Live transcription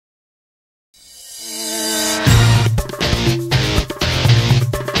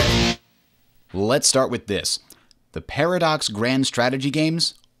let's start with this. The Paradox Grand Strategy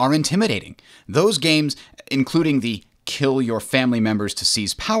games are intimidating. Those games, including the kill your family members to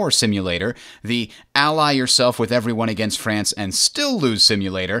seize power simulator, the ally yourself with everyone against France and still lose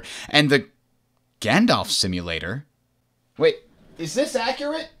simulator, and the Gandalf simulator. Wait, is this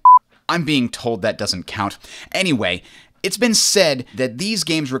accurate? I'm being told that doesn't count. Anyway, it's been said that these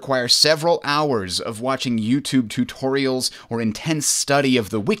games require several hours of watching YouTube tutorials or intense study of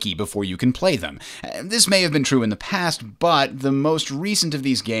the wiki before you can play them. This may have been true in the past, but the most recent of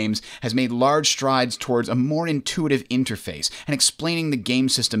these games has made large strides towards a more intuitive interface and explaining the game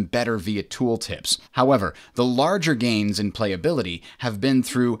system better via tooltips. However, the larger gains in playability have been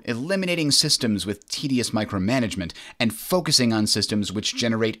through eliminating systems with tedious micromanagement and focusing on systems which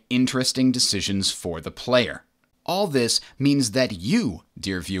generate interesting decisions for the player. All this means that you,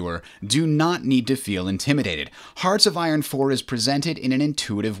 dear viewer, do not need to feel intimidated. Hearts of Iron 4 is presented in an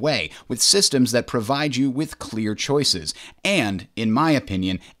intuitive way, with systems that provide you with clear choices. And, in my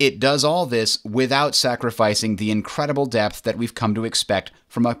opinion, it does all this without sacrificing the incredible depth that we've come to expect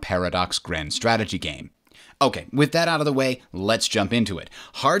from a Paradox Grand Strategy game. Okay, with that out of the way, let's jump into it.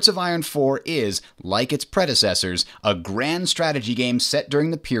 Hearts of Iron 4 is, like its predecessors, a grand strategy game set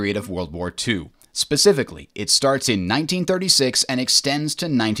during the period of World War II. Specifically, it starts in 1936 and extends to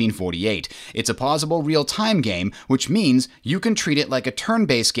 1948. It's a pausable real-time game, which means you can treat it like a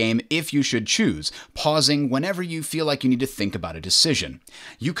turn-based game if you should choose, pausing whenever you feel like you need to think about a decision.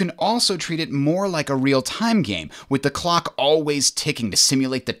 You can also treat it more like a real-time game, with the clock always ticking to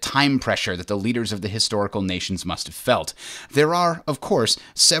simulate the time pressure that the leaders of the historical nations must have felt. There are, of course,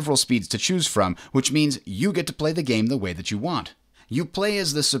 several speeds to choose from, which means you get to play the game the way that you want. You play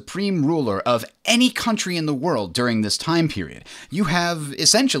as the supreme ruler of any country in the world during this time period. You have,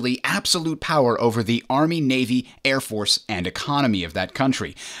 essentially, absolute power over the army, navy, air force, and economy of that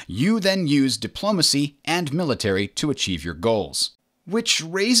country. You then use diplomacy and military to achieve your goals. Which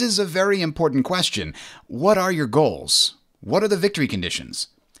raises a very important question. What are your goals? What are the victory conditions?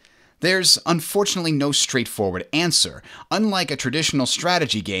 There's unfortunately no straightforward answer. Unlike a traditional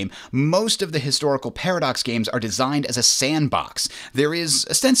strategy game, most of the historical Paradox games are designed as a sandbox. There is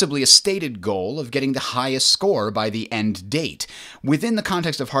ostensibly a stated goal of getting the highest score by the end date. Within the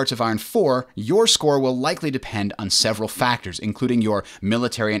context of Hearts of Iron 4, your score will likely depend on several factors, including your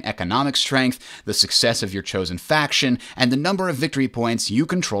military and economic strength, the success of your chosen faction, and the number of victory points you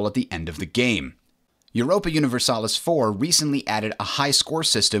control at the end of the game. Europa Universalis 4 recently added a high score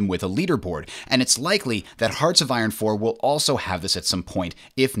system with a leaderboard, and it's likely that Hearts of Iron 4 will also have this at some point,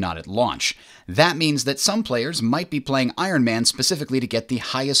 if not at launch. That means that some players might be playing Iron Man specifically to get the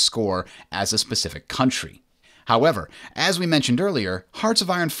highest score as a specific country. However, as we mentioned earlier, Hearts of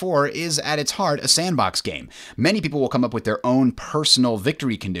Iron 4 is at its heart a sandbox game. Many people will come up with their own personal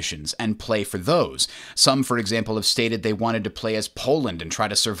victory conditions and play for those. Some, for example, have stated they wanted to play as Poland and try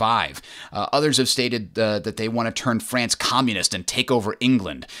to survive. Others have stated that they want to turn France communist and take over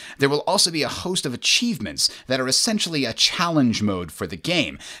England. There will also be a host of achievements that are essentially a challenge mode for the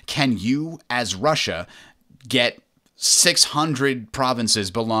game. Can you, as Russia, get 600 provinces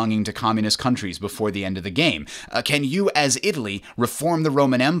belonging to communist countries before the end of the game? Can you, as Italy, reform the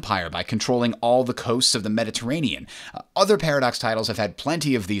Roman Empire by controlling all the coasts of the Mediterranean? Other Paradox titles have had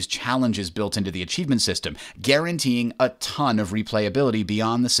plenty of these challenges built into the achievement system, guaranteeing a ton of replayability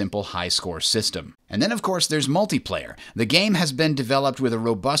beyond the simple high-score system. And then, of course, there's multiplayer. The game has been developed with a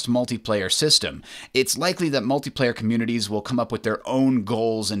robust multiplayer system. It's likely that multiplayer communities will come up with their own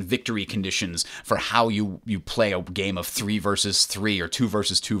goals and victory conditions for how you play a game of 3 versus 3 or 2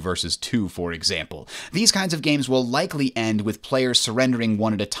 versus 2 versus 2, for example. These kinds of games will likely end with players surrendering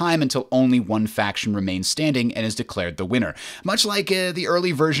one at a time until only one faction remains standing and is declared the winner, much like the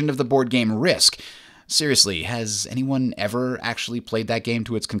early version of the board game Risk. Seriously, has anyone ever actually played that game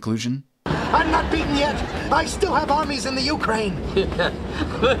to its conclusion? I'm not beaten yet! I still have armies in the Ukraine! Yeah,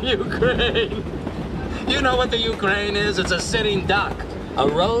 the Ukraine! You know what the Ukraine is? It's a sitting duck. A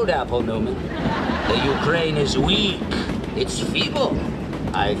road apple, Newman. The Ukraine is weak. It's feeble.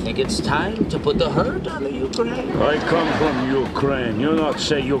 I think it's time to put the hurt on the Ukraine. I come from Ukraine. You not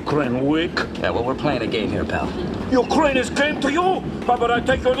say Ukraine weak? Yeah, well, we're playing a game here, pal. Ukraine is game to you? How about I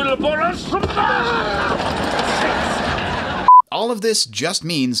take your little bonus? All of this just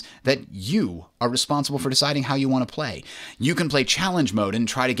means that you are responsible for deciding how you want to play. You can play challenge mode and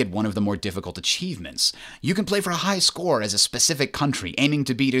try to get one of the more difficult achievements. You can play for a high score as a specific country, aiming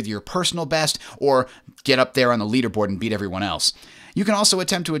to beat either your personal best or get up there on the leaderboard and beat everyone else. You can also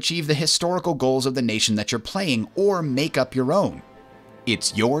attempt to achieve the historical goals of the nation that you're playing or make up your own.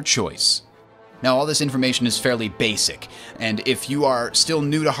 It's your choice. Now, all this information is fairly basic, and if you are still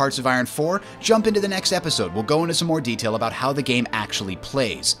new to Hearts of Iron 4, jump into the next episode. We'll go into some more detail about how the game actually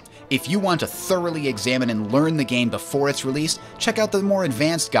plays. If you want to thoroughly examine and learn the game before it's released, check out the more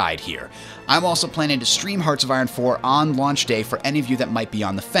advanced guide here. I'm also planning to stream Hearts of Iron 4 on launch day for any of you that might be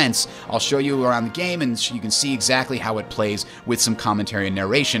on the fence. I'll show you around the game and you can see exactly how it plays with some commentary and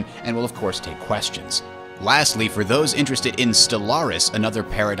narration, and we'll of course take questions. Lastly, for those interested in Stellaris, another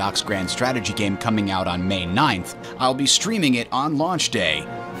Paradox Grand Strategy game coming out on May 9th, I'll be streaming it on launch day.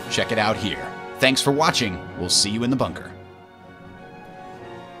 Check it out here. Thanks for watching. We'll see you in the bunker.